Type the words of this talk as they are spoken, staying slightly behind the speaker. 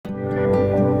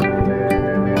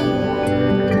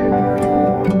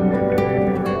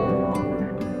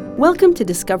Welcome to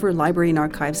Discover Library and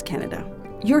Archives Canada.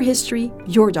 Your history,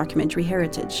 your documentary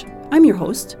heritage. I'm your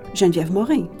host, Geneviève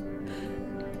Morin.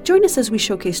 Join us as we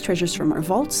showcase treasures from our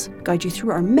vaults, guide you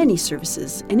through our many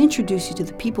services, and introduce you to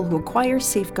the people who acquire,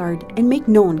 safeguard, and make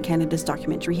known Canada's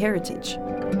documentary heritage.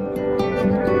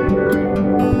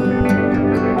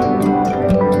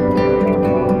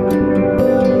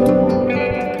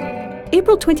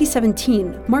 April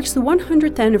 2017 marks the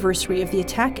 100th anniversary of the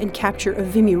attack and capture of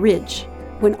Vimy Ridge,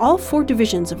 when all 4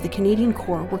 divisions of the Canadian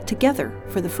Corps worked together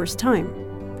for the first time.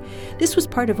 This was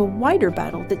part of a wider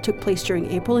battle that took place during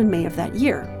April and May of that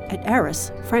year at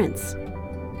Arras, France.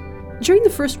 During the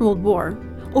First World War,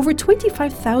 over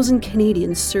 25,000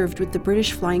 Canadians served with the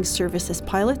British Flying Service as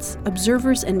pilots,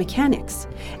 observers, and mechanics.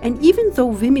 And even though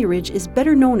Vimy Ridge is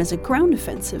better known as a ground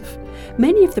offensive,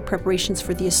 many of the preparations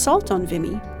for the assault on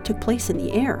Vimy took place in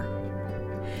the air.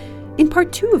 In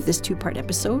part 2 of this 2-part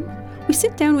episode, we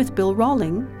sit down with Bill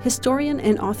Rawling, historian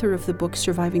and author of the book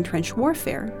Surviving Trench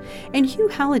Warfare, and Hugh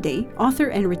Halliday, author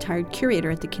and retired curator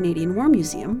at the Canadian War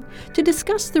Museum, to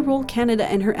discuss the role Canada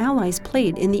and her allies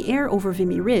played in the air over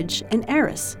Vimy Ridge and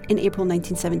Arras in April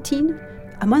 1917,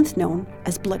 a month known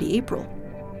as Bloody April.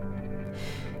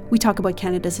 We talk about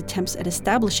Canada's attempts at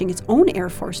establishing its own air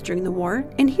force during the war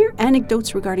and hear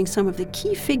anecdotes regarding some of the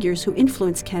key figures who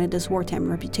influenced Canada's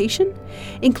wartime reputation,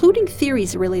 including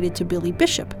theories related to Billy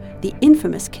Bishop, the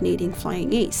infamous Canadian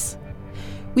flying ace.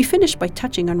 We finish by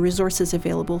touching on resources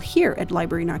available here at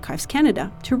Library and Archives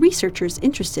Canada to researchers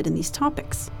interested in these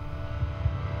topics.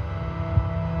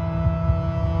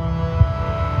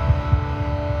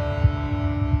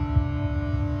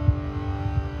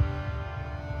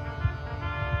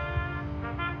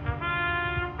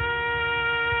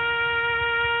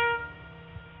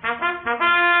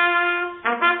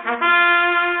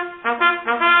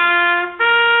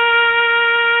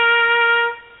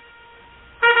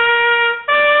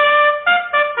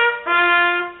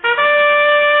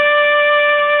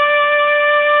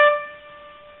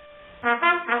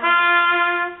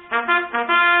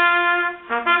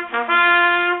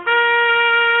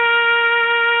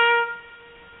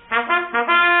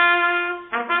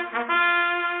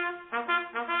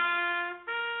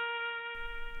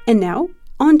 And now,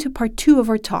 on to part 2 of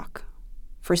our talk.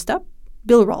 First up,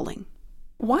 Bill Rawling.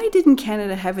 Why didn't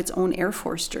Canada have its own air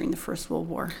force during the First World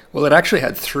War? Well, it actually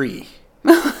had 3.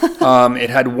 It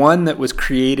had one that was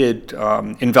created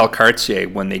in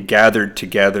Valcartier when they gathered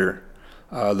together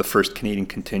the first Canadian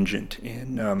contingent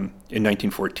in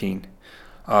 1914.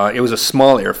 It was a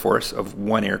small air force of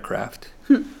 1 aircraft,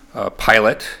 a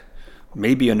pilot,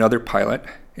 maybe another pilot,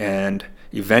 and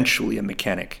eventually a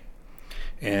mechanic.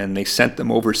 And they sent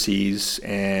them overseas,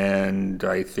 and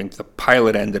I think the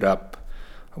pilot ended up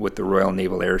with the Royal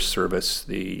Naval Air Service.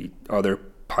 The other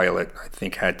pilot, I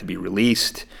think, had to be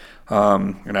released,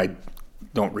 and I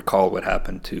don't recall what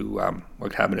happened to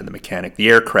the mechanic. The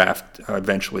aircraft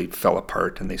eventually fell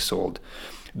apart, and they sold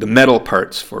the metal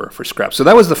parts for scrap. So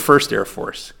that was the first air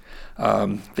force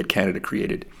that Canada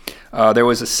created. There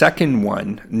was a second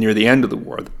one near the end of the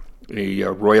war,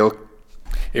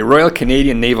 a Royal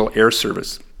Canadian Naval Air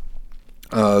Service.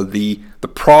 The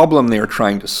problem they were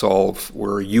trying to solve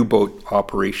were U-boat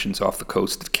operations off the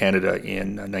coast of Canada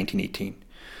in 1918.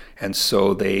 And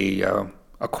so they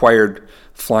acquired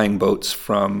flying boats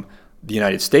from the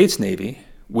United States Navy,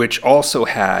 which also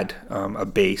had a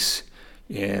base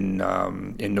in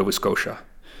Nova Scotia.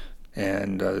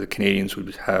 And the Canadians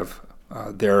would have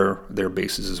their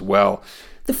bases as well.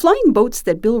 The flying boats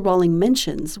that Bill Rawling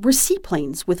mentions were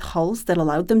seaplanes with hulls that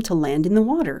allowed them to land in the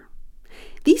water.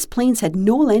 These planes had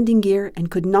no landing gear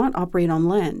and could not operate on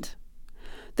land.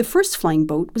 The first flying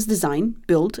boat was designed,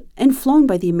 built, and flown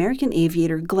by the American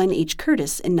aviator Glenn H.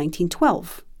 Curtiss in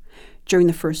 1912. During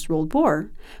the First World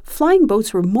War, flying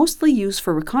boats were mostly used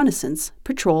for reconnaissance,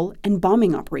 patrol, and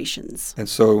bombing operations. And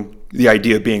so the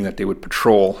idea being that they would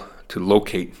patrol to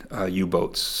locate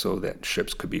U-boats so that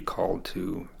ships could be called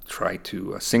to try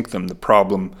to sink them. The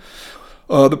problem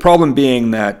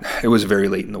being that it was very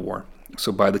late in the war.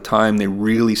 So by the time they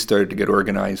really started to get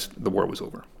organized, the war was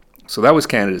over. So that was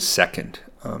Canada's second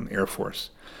Air Force.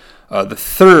 The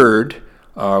third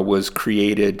was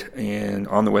created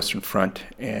on the Western Front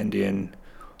and in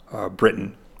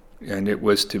Britain, and it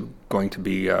was going to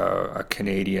be a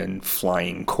Canadian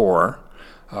Flying Corps.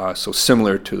 So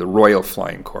similar to the Royal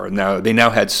Flying Corps. Now they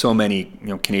had so many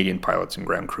Canadian pilots and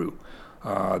ground crew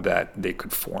that they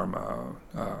could form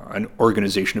an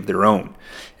organization of their own.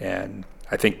 And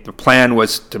I think the plan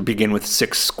was to begin with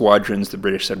 6 squadrons. The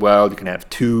British said, well, you can have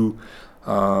 2.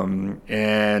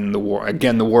 And the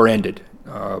war ended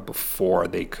before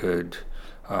they could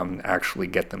actually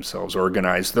get themselves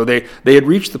organized. Though they had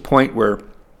reached the point where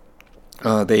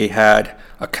they had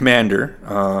a commander,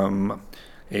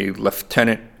 a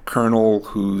lieutenant colonel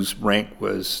whose rank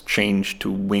was changed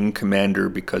to wing commander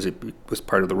because it was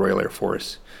part of the Royal Air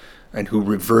Force, and who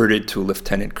reverted to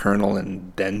lieutenant colonel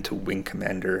and then to wing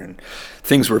commander. And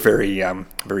things were very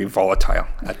volatile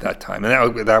at that time.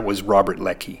 And that was Robert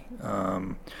Leckie,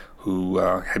 who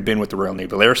had been with the Royal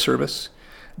Naval Air Service.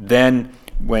 Then,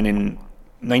 when in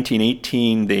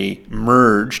 1918 they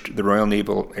merged the Royal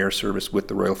Naval Air Service with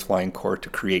the Royal Flying Corps to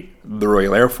create the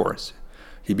Royal Air Force,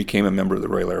 he became a member of the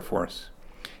Royal Air Force.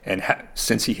 And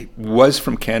since he was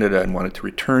from Canada and wanted to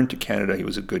return to Canada, he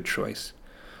was a good choice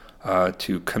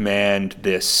to command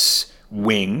this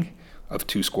wing of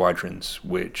 2 squadrons,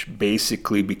 which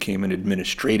basically became an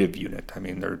administrative unit. I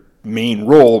mean, their main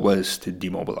role was to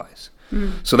demobilize.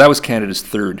 So that was Canada's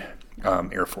 3rd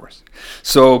Air Force.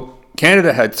 So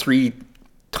Canada had 3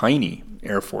 tiny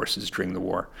air forces during the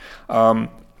war.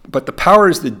 But the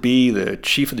powers that be, the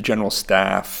Chief of the General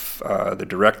Staff, the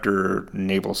Director,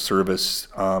 Naval Service,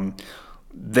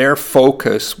 their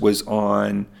focus was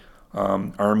on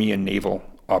Army and naval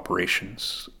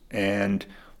operations, and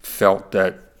felt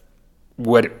that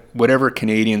whatever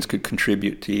Canadians could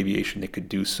contribute to aviation, they could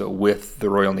do so with the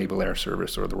Royal Naval Air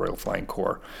Service or the Royal Flying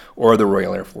Corps or the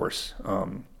Royal Air Force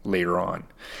later on.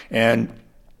 And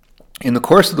in the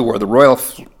course of the war,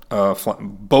 both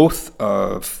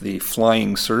of the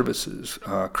flying services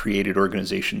created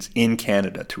organizations in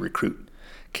Canada to recruit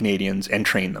Canadians and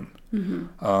train them.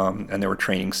 And there were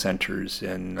training centers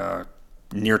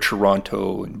near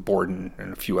Toronto and Borden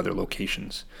and a few other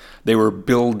locations. They were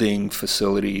building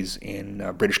facilities in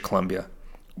British Columbia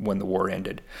when the war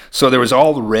ended. So there was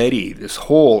already this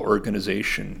whole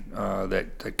organization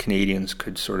that the Canadians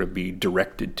could sort of be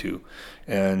directed to.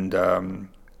 And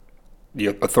the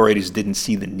authorities didn't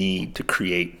see the need to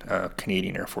create a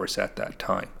Canadian Air Force at that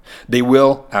time. They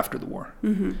will after the war.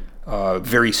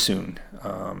 Very soon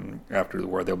after the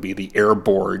war, there'll be the Air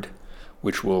Board,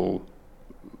 which will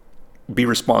be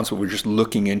responsible for just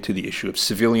looking into the issue of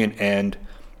civilian and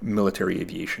military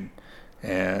aviation.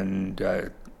 And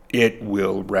it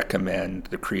will recommend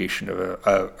the creation of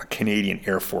a Canadian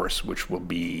Air Force, which will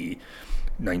be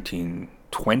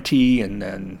 1920, and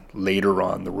then later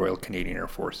on the Royal Canadian Air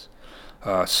Force.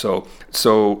 So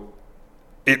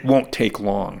it won't take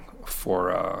long for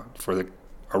a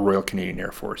Royal Canadian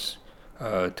Air Force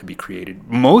to be created,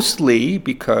 mostly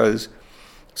because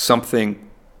something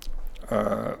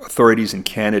authorities in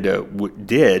Canada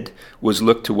did was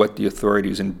look to what the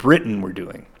authorities in Britain were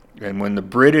doing. And when the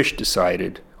British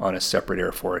decided on a separate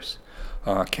air force,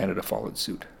 Canada followed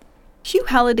suit. Hugh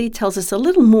Halliday tells us a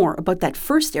little more about that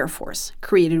first Air Force,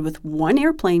 created with 1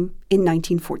 airplane in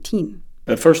 1914.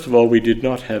 First of all, we did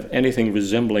not have anything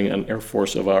resembling an air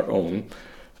force of our own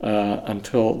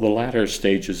until the latter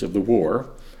stages of the war,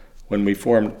 when we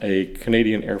formed a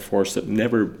Canadian Air Force that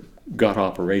never got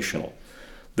operational.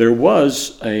 There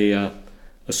was a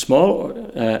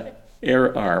small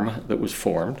air arm that was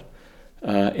formed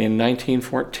in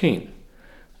 1914,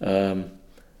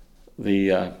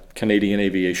 the Canadian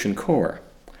Aviation Corps.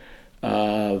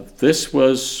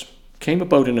 This came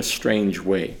about in a strange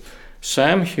way.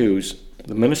 Sam Hughes,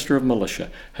 the Minister of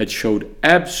Militia, had showed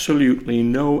absolutely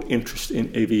no interest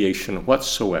in aviation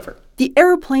whatsoever. The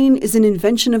aeroplane is an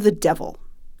invention of the devil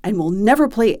and will never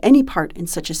play any part in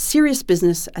such a serious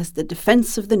business as the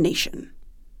defense of the nation.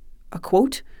 A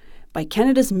quote by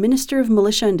Canada's Minister of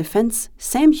Militia and Defense,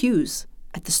 Sam Hughes,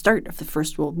 at the start of the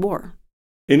First World War.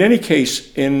 In any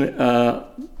case, in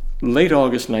late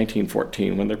August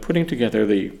 1914, when they're putting together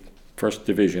the 1st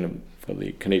Division for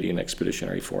the Canadian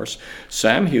Expeditionary Force,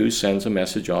 Sam Hughes sends a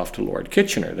message off to Lord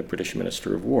Kitchener, the British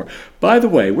Minister of War. By the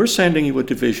way, we're sending you a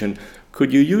division.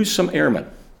 Could you use some airmen?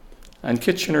 And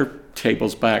Kitchener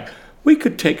tables back. We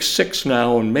could take 6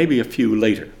 now and maybe a few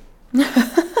later.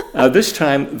 This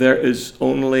time there is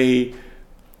only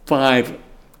 5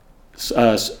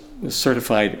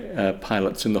 certified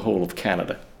pilots in the whole of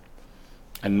Canada,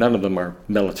 and none of them are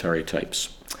military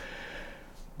types.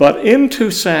 But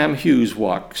into Sam Hughes'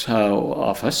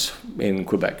 office in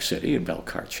Quebec City, in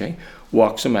Valcartier,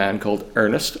 walks a man called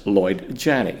Ernest Lloyd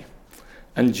Janney.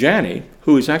 And Janney,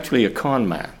 who is actually a con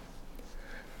man,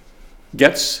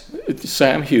 gets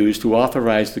Sam Hughes to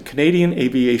authorize the Canadian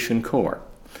Aviation Corps.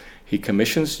 He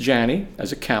commissions Janney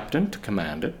as a captain to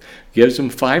command it, gives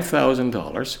him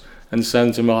 $5,000, and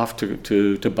sends him off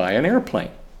to buy an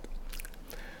airplane.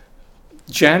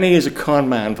 Janney is a con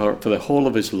man for the whole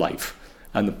of his life.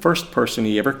 And the first person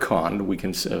he ever conned, we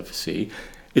can see,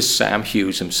 is Sam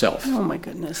Hughes himself. Oh, my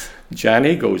goodness.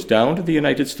 Janney goes down to the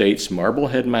United States,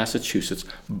 Marblehead, Massachusetts,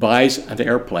 buys an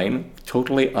airplane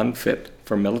totally unfit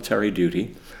for military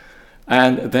duty,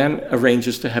 and then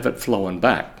arranges to have it flown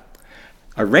back.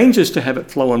 Arranges to have it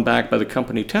flown back by the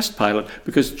company test pilot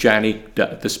because Janney,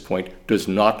 at this point, does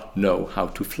not know how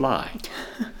to fly.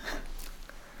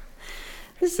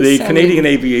 The Canadian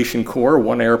Aviation Corps,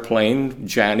 one airplane,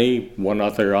 Janney, one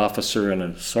other officer, and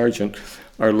a sergeant,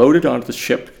 are loaded onto the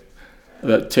ship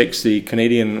that takes the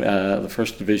Canadian, the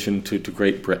 1st Division to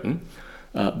Great Britain.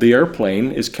 The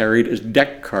airplane is carried as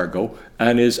deck cargo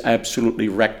and is absolutely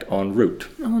wrecked en route.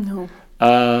 Oh, no.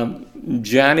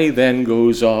 Janney then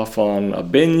goes off on a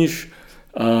binge,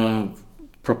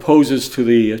 proposes to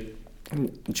the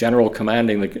general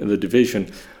commanding the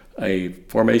division a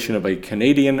formation of a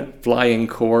Canadian Flying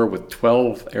Corps with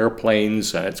 12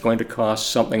 airplanes, and it's going to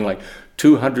cost something like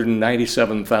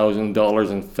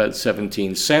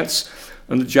 $297,000.17.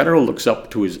 And the general looks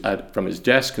up to from his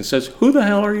desk and says, "Who the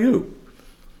hell are you?"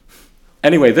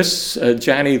 Anyway, this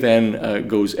Janney then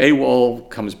goes AWOL,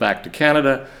 comes back to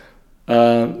Canada.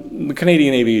 The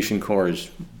Canadian Aviation Corps is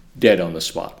dead on the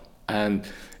spot. And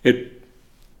the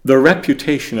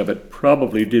reputation of it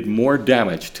probably did more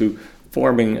damage to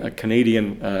forming a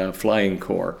Canadian Flying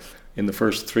Corps in the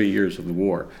first 3 years of the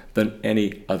war than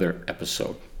any other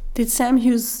episode. Did Sam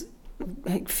Hughes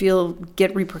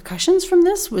get repercussions from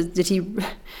this? Did he?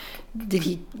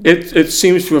 It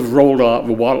seems to have rolled off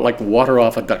like water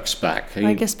off a duck's back.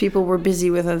 I guess people were busy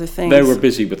with other things. They were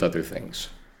busy with other things.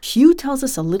 Hugh tells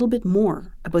us a little bit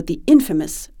more about the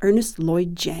infamous Ernest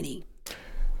Lloyd Janney.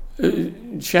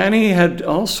 Janney had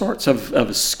all sorts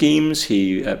of schemes.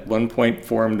 He at one point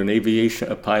formed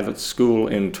a pilot school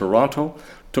in Toronto,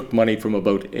 took money from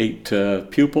about 8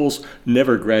 pupils,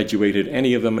 never graduated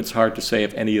any of them. It's hard to say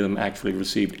if any of them actually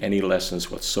received any lessons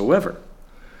whatsoever.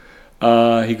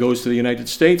 He goes to the United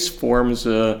States, forms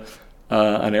an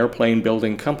airplane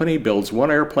building company, builds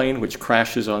one airplane which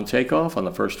crashes on takeoff on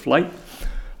the first flight.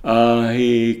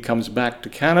 He comes back to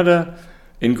Canada,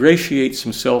 ingratiates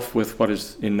himself with what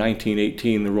is in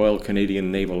 1918 the Royal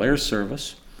Canadian Naval Air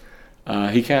Service.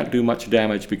 He can't do much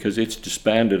damage because it's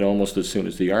disbanded almost as soon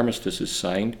as the armistice is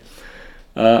signed.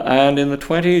 And in the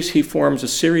 20s, he forms a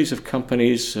series of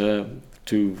companies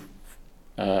to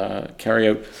carry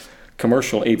out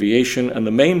commercial aviation, and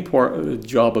the main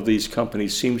job of these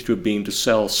companies seems to have been to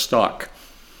sell stock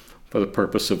for the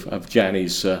purpose of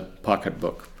Janney's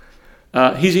pocketbook.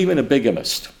 He's even a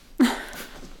bigamist.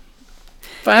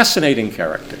 Fascinating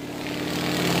character.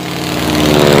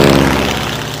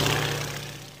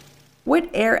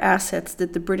 What air assets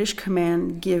did the British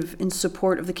command give in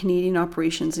support of the Canadian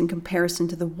operations in comparison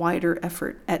to the wider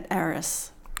effort at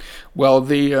Arras? Well,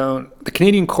 the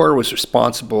Canadian Corps was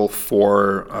responsible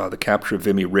for the capture of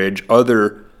Vimy Ridge.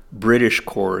 Other British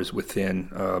corps within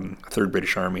 3rd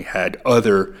British Army had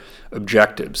other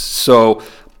objectives. So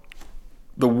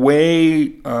the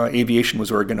way aviation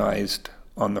was organized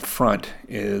on the front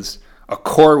is a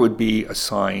corps would be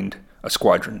assigned a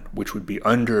squadron, which would be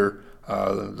under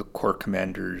the corps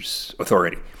commander's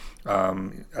authority.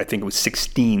 I think it was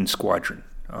 16 squadron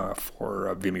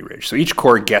for Vimy Ridge. So each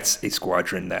corps gets a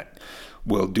squadron that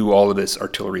will do all of this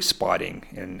artillery spotting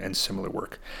and similar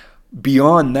work.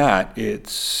 Beyond that,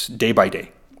 it's day by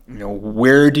day. You know,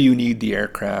 where do you need the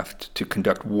aircraft to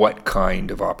conduct what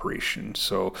kind of operation?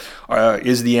 So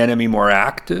is the enemy more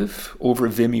active over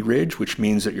Vimy Ridge, which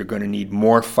means that you're going to need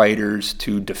more fighters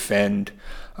to defend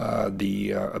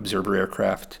the observer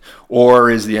aircraft? Or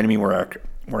is the enemy more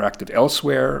active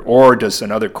elsewhere? Or does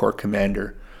another corps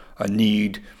commander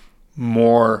need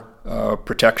more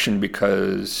protection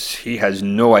because he has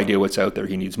no idea what's out there?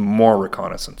 He needs more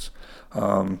reconnaissance.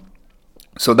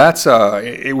 So that's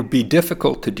it would be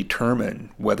difficult to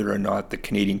determine whether or not the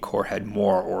Canadian Corps had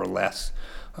more or less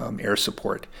air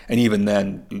support. And even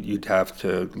then, you'd have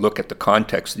to look at the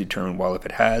context to determine, well, if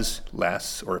it has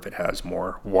less or if it has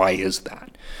more, why is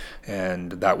that?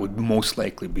 And that would most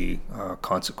likely be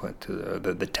consequent to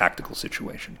the tactical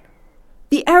situation.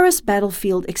 The Arras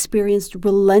battlefield experienced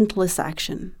relentless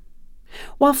action.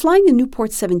 While flying the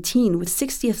Newport 17 with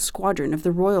 60th Squadron of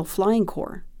the Royal Flying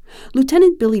Corps,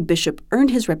 Lieutenant Billy Bishop earned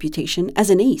his reputation as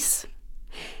an ace.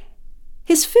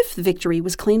 His 5th victory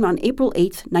was claimed on April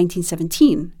 8,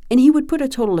 1917, and he would put a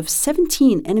total of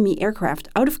 17 enemy aircraft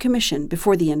out of commission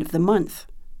before the end of the month.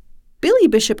 Billy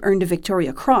Bishop earned a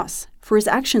Victoria Cross for his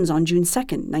actions on June 2,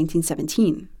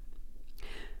 1917.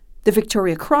 The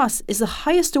Victoria Cross is the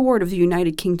highest award of the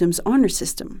United Kingdom's honor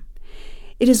system.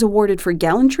 It is awarded for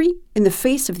gallantry in the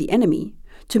face of the enemy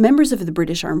to members of the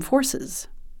British Armed Forces.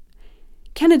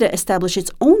 Canada established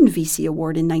its own VC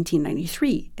award in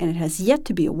 1993, and it has yet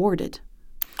to be awarded.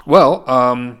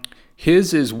 Well,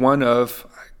 his is one of,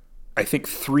 I think,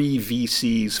 3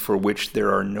 VCs for which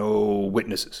there are no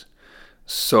witnesses.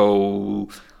 So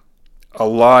a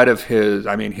lot of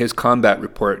his combat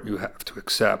report you have to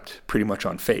accept pretty much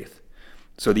on faith.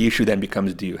 So the issue then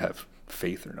becomes, do you have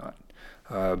faith or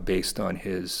not, based on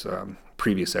his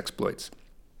previous exploits.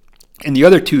 And the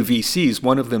other 2 VCs,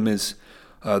 one of them is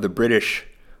the British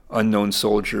unknown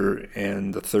soldier,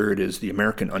 and the third is the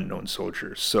American unknown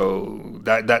soldier. So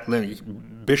that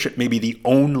Bishop may be the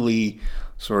only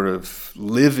sort of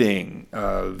living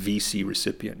VC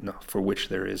recipient for which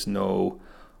there is no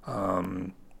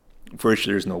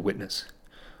witness.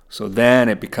 So then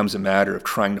it becomes a matter of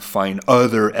trying to find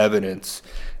other evidence,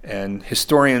 and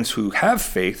historians who have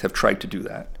faith have tried to do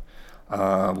that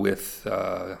with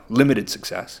limited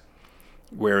success.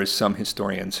 Whereas some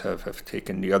historians have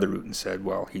taken the other route and said,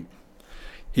 well,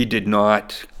 he did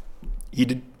not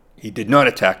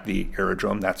attack the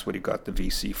aerodrome. That's what he got the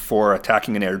VC for,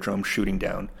 attacking an aerodrome, shooting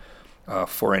down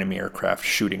 4 enemy aircraft,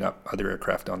 shooting up other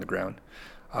aircraft on the ground.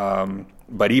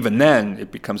 But even then, it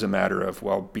becomes a matter of,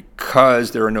 well,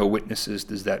 because there are no witnesses,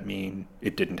 does that mean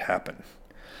it didn't happen?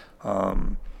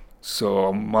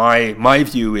 So my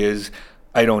view is,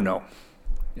 I don't know.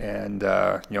 And,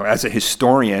 as a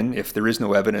historian, if there is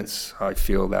no evidence, I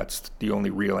feel that's the only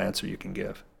real answer you can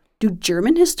give. Do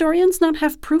German historians not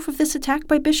have proof of this attack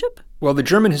by Bishop? Well, the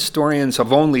German historians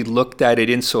have only looked at it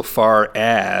insofar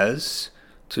as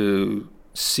to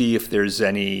see if there's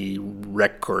any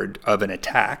record of an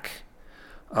attack,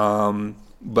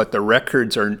 but the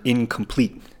records are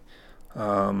incomplete.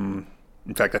 In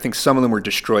fact, I think some of them were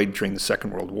destroyed during the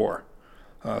Second World War.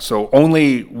 So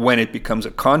only when it becomes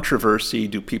a controversy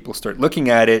do people start looking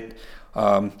at it,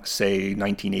 say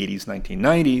 1980s,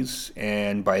 1990s,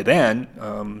 and by then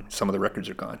some of the records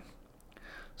are gone.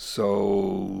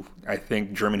 So I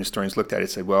think German historians looked at it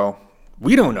and said, well,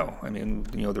 we don't know. I mean,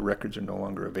 the records are no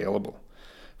longer available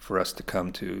for us to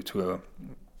come to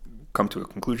a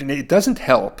conclusion. It doesn't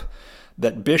help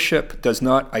that Bishop does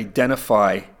not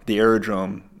identify the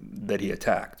aerodrome that he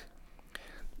attacked,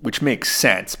 which makes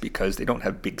sense because they don't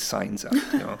have big signs up,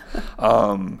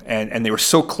 and they were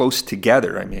so close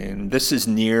together. I mean, this is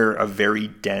near a very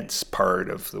dense part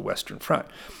of the Western Front.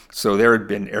 So there had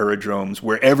been aerodromes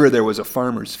wherever there was a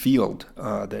farmer's field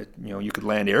that you could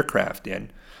land aircraft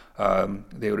in.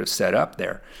 They would have set up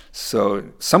there. So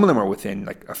some of them are within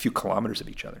like a few kilometers of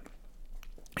each other.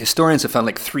 Historians have found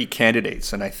like 3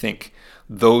 candidates, and I think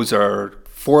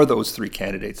for those 3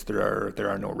 candidates, there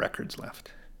are no records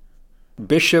left.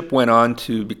 Bishop went on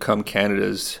to become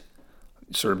Canada's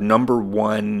sort of number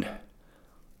 1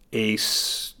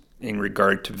 ace in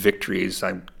regard to victories.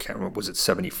 I can't remember, was it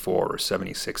 74 or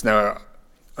 76? Now,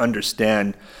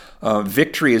 understand,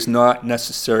 victory is not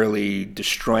necessarily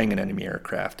destroying an enemy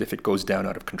aircraft. If it goes down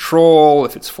out of control,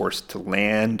 if it's forced to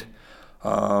land,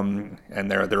 and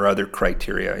there are other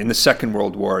criteria. In the Second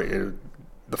World War,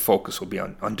 the focus will be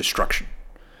on destruction.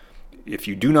 If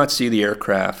you do not see the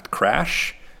aircraft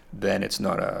crash, then it's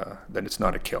not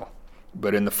a kill.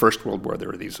 But in the First World War, there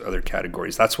are these other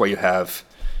categories. That's why you have,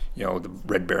 the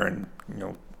Red Baron,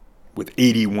 with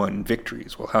 81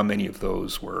 victories. Well, how many of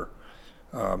those were,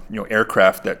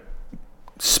 aircraft that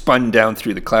spun down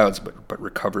through the clouds but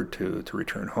recovered to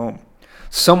return home?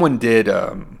 Someone did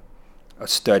a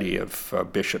study of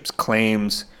Bishop's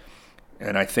claims,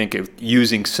 and I think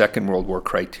using Second World War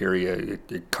criteria,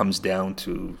 it comes down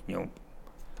to,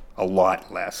 a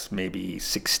lot less, maybe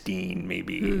 16,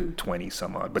 maybe 20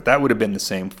 some odd. But that would have been the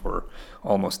same for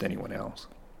almost anyone else.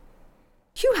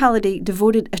 Hugh Halliday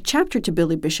devoted a chapter to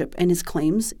Billy Bishop and his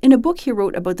claims in a book he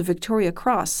wrote about the Victoria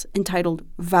Cross entitled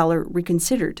Valor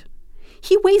Reconsidered.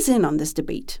 He weighs in on this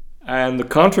debate. And the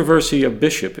controversy of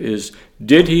Bishop is,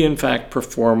 did he in fact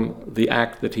perform the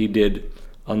act that he did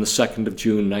on the 2nd of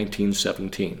June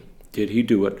 1917? Did he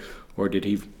do it, or did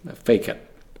he fake it?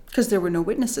 Because there were no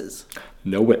witnesses.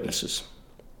 No witnesses.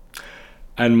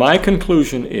 And my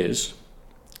conclusion is,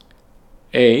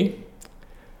 A,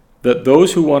 that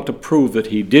those who want to prove that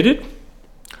he did it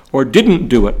or didn't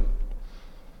do it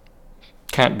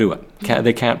can't do it.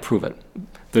 They can't prove it.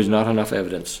 There's not enough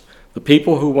evidence. The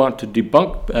people who want to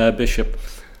debunk Bishop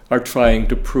are trying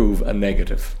to prove a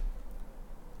negative.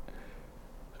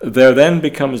 There then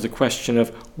becomes the question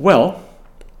of, well,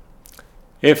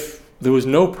 if there was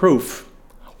no proof,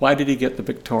 why did he get the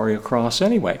Victoria Cross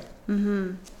anyway?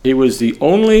 Mm-hmm. He was the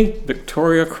only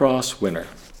Victoria Cross winner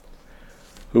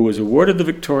who was awarded the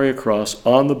Victoria Cross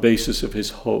on the basis of his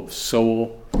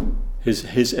sole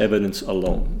his evidence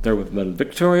alone. There have been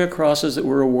Victoria Crosses that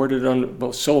were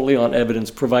awarded solely on evidence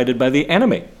provided by the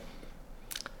enemy.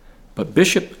 But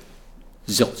Bishop,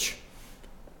 zilch.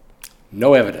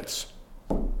 No evidence.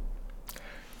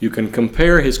 You can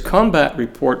compare his combat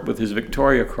report with his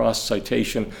Victoria Cross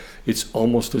citation. It's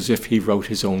almost as if he wrote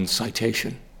his own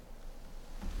citation.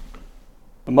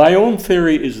 My own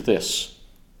theory is this.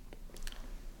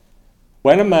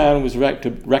 When a man was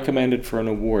recommended for an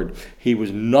award, he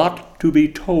was not to be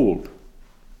told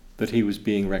that he was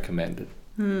being recommended.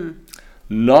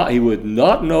 He would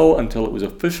not know until it was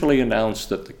officially announced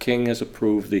that the king has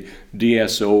approved the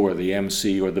DSO or the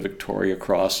MC or the Victoria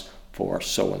Cross for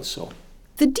so-and-so.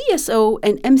 The DSO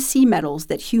and MC medals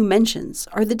that Hugh mentions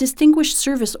are the Distinguished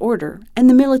Service Order and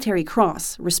the Military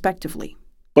Cross, respectively.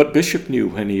 But Bishop knew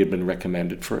when he had been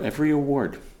recommended for every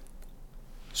award.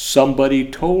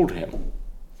 Somebody told him.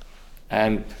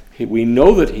 And we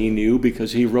know that he knew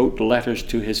because he wrote letters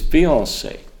to his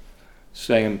fiancée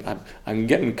saying, I'm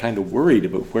getting kind of worried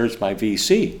about where's my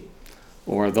VC.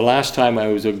 Or the last time I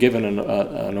was given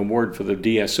an award for the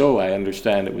DSO, I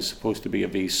understand it was supposed to be a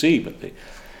VC.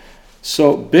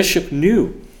 So Bishop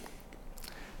knew.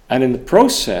 And in the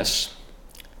process,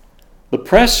 the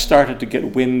press started to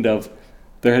get wind of,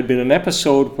 there had been an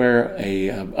episode where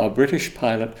a British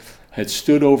pilot had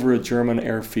stood over a German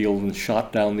airfield and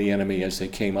shot down the enemy as they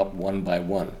came up one by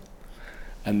one.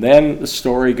 And then the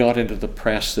story got into the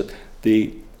press that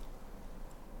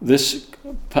this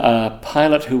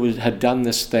pilot who had done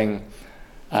this thing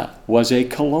was a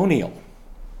colonial.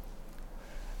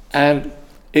 And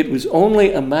it was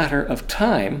only a matter of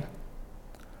time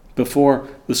before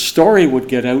the story would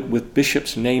get out with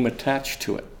Bishop's name attached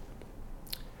to it.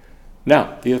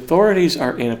 Now, the authorities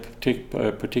are in a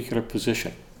peculiar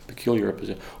position.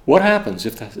 What happens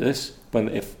if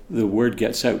the word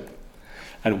gets out?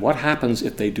 And what happens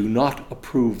if they do not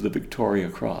approve the Victoria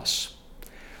Cross?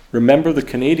 Remember, the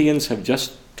Canadians have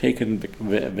just taken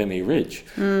Vimy Ridge.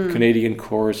 The Canadian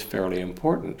Corps is fairly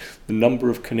important. The number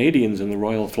of Canadians in the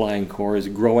Royal Flying Corps is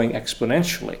growing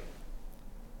exponentially.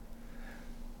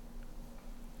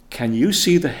 Can you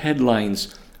see the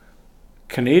headlines?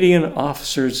 Canadian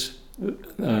officers,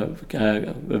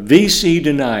 VC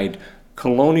denied,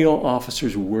 colonial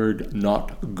officers' word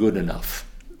not good enough.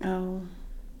 Oh.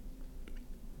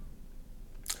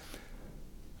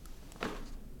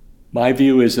 My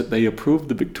view is that they approved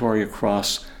the Victoria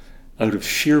Cross out of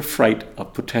sheer fright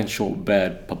of potential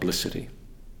bad publicity.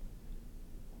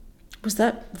 Was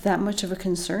that much of a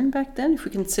concern back then, if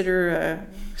we consider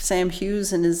Sam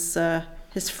Hughes and his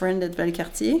friend at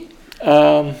Valcartier?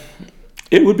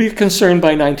 It would be a concern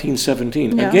by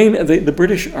 1917. Yeah. Again, the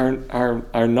British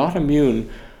are not immune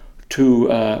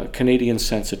to Canadian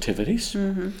sensitivities.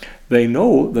 Mm-hmm. They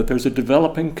know that there's a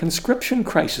developing conscription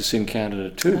crisis in Canada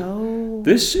too. Oh.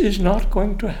 This is not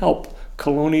going to help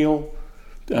colonial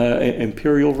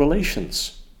imperial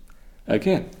relations.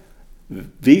 Again,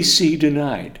 VC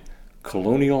denied,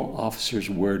 colonial officers'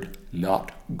 word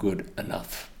not good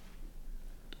enough.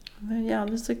 Yeah,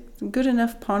 there's a good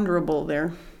enough ponderable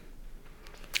there.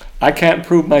 I can't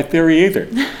prove my theory either.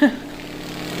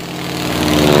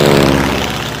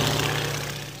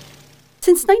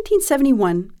 Since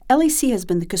 1971, LAC has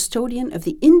been the custodian of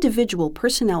the individual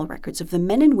personnel records of the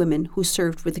men and women who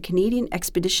served with the Canadian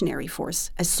Expeditionary Force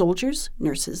as soldiers,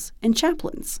 nurses, and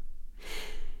chaplains.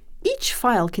 Each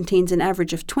file contains an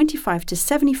average of 25 to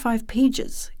 75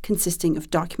 pages, consisting of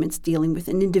documents dealing with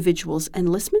an individual's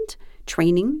enlistment,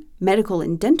 training, medical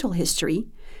and dental history,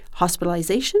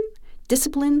 hospitalization,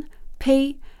 discipline,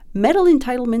 pay, medal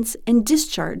entitlements, and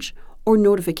discharge or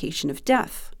notification of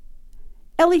death.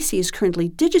 LAC is currently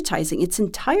digitizing its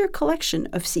entire collection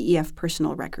of CEF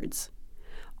personnel records.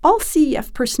 All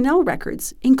CEF personnel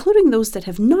records, including those that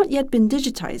have not yet been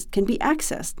digitized, can be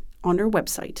accessed on our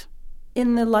website.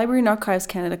 In the Library and Archives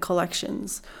Canada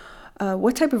collections,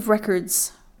 what type of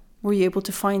records were you able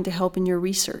to find to help in your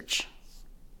research?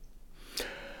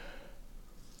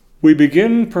 We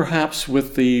begin perhaps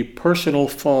with the personal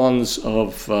fonds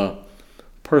of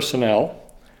personnel.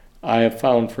 I have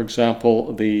found, for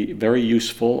example, the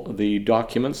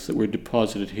documents that were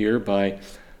deposited here by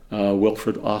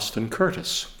Wilfred Austin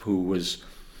Curtis, who was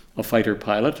a fighter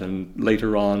pilot and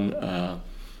later on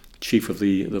chief of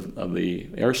the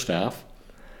air staff.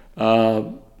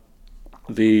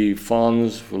 The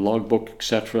fonds, logbook,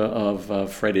 etc.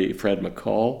 of Fred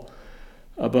McCall,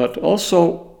 but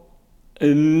also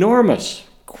enormous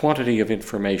quantity of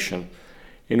information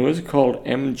in what is called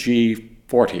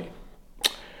MG40.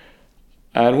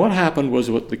 And what happened was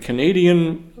with the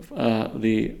Canadian,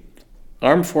 the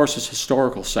Armed Forces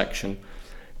Historical Section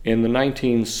in the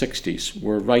 1960s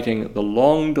were writing the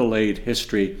long-delayed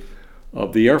history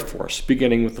of the Air Force,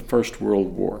 beginning with the First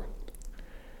World War.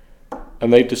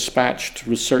 And they dispatched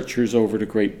researchers over to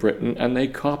Great Britain, and they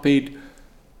copied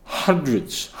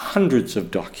hundreds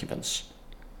of documents,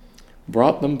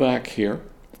 brought them back here,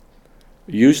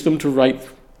 used them to write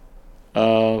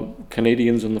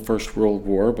Canadians in the First World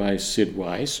War by Sid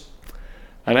Wise.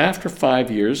 And after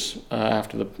 5 years,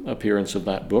 after the appearance of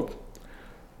that book,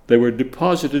 they were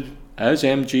deposited as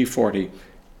MG40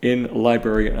 in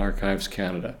Library and Archives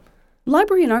Canada.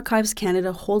 Library and Archives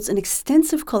Canada holds an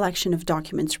extensive collection of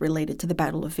documents related to the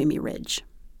Battle of Vimy Ridge.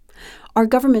 Our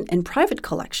government and private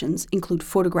collections include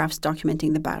photographs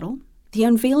documenting the battle, the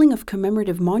unveiling of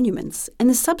commemorative monuments, and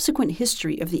the subsequent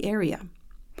history of the area.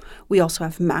 We also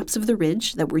have maps of the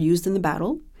ridge that were used in the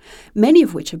battle, many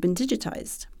of which have been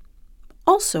digitized.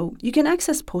 Also, you can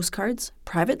access postcards,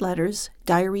 private letters,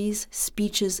 diaries,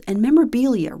 speeches, and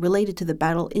memorabilia related to the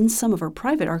battle in some of our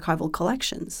private archival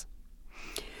collections.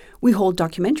 We hold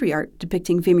documentary art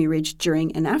depicting Vimy Ridge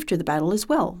during and after the battle as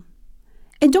well.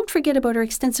 And don't forget about our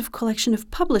extensive collection of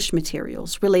published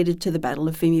materials related to the Battle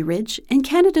of Vimy Ridge and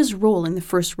Canada's role in the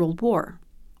First World War.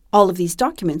 All of these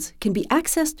documents can be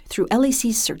accessed through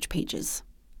LAC's search pages.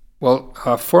 Well,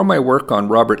 for my work on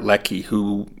Robert Leckie,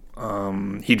 who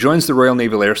he joins the Royal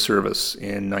Naval Air Service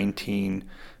in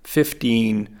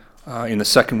 1915 in the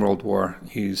Second World War.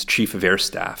 He's Chief of Air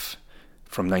Staff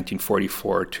from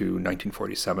 1944 to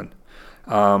 1947.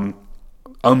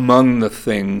 Among the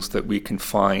things that we can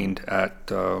find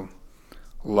at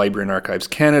Library and Archives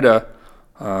Canada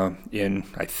in,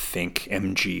 I think,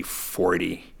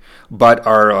 MG40, but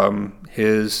are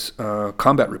his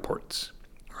combat reports.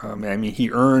 He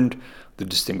earned the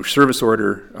Distinguished Service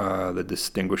Order, the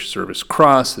Distinguished Service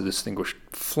Cross, the Distinguished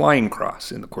Flying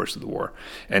Cross in the course of the war.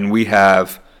 And we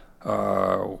have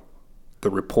the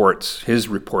reports, his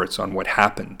reports on what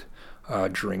happened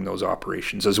during those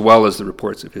operations, as well as the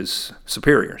reports of his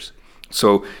superiors.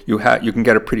 So you can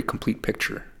get a pretty complete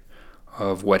picture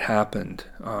of what happened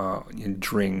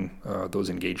during those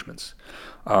engagements.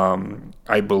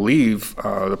 I believe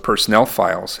the personnel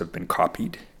files have been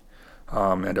copied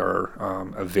and are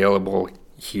available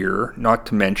here, not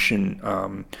to mention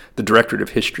the Directorate of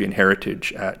History and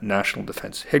Heritage at National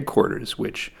Defence Headquarters,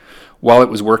 which, while it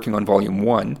was working on Volume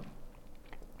 1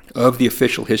 of the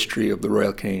official history of the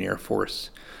Royal Canadian Air Force,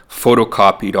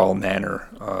 photocopied all manner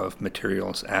of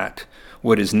materials at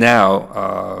what is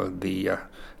now the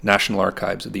National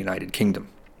Archives of the United Kingdom.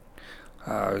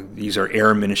 These are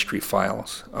Air Ministry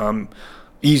files.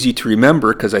 Easy to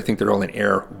remember because I think they're all in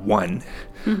Air 1,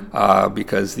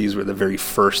 because these were the very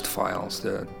first files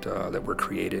that were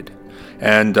created.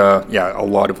 And a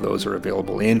lot of those are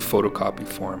available in photocopy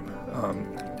form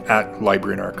at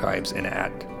Library and Archives and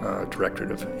at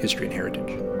Directorate of History and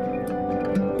Heritage.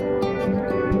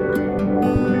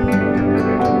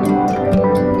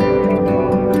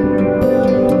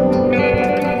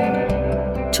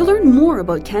 To learn more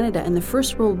about Canada and the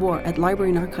First World War at Library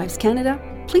and Archives Canada,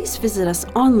 please visit us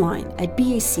online at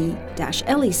bac-lac.gc.ca.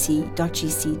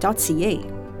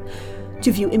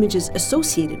 To view images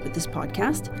associated with this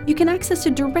podcast, you can access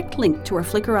a direct link to our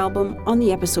Flickr album on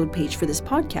the episode page for this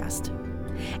podcast.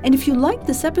 And if you liked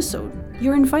this episode,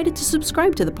 you're invited to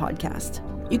subscribe to the podcast.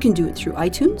 You can do it through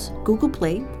iTunes, Google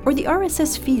Play, or the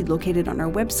RSS feed located on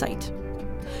our website.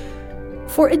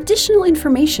 For additional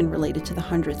information related to the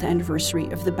 100th anniversary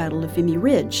of the Battle of Vimy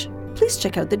Ridge, please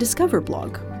check out the Discover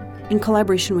blog. In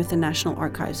collaboration with the National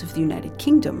Archives of the United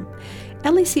Kingdom,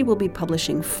 LAC will be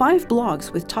publishing 5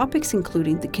 blogs with topics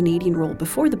including the Canadian role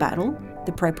before the battle,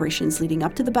 the preparations leading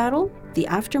up to the battle, the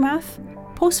aftermath,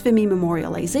 post-Vimy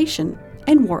memorialization,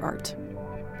 and war art.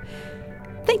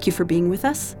 Thank you for being with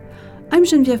us. I'm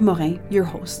Geneviève Morin, your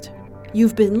host.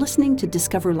 You've been listening to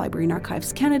Discover Library and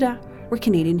Archives Canada, where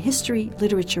Canadian history,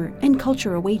 literature, and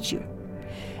culture await you.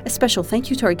 A special thank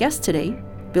you to our guests today,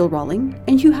 Bill Rawling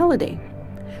and Hugh Halliday.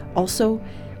 Also,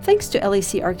 thanks to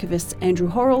LAC archivists Andrew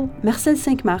Horrell, Marcel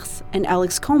Cinq-Mars, and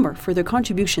Alex Comer for their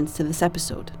contributions to this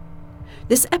episode.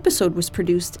 This episode was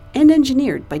produced and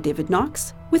engineered by David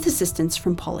Knox, with assistance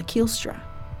from Paula Kielstra.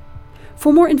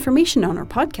 For more information on our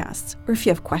podcasts, or if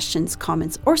you have questions,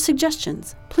 comments, or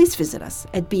suggestions, please visit us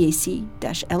at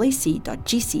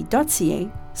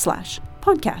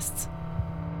bac-lac.gc.ca/podcasts.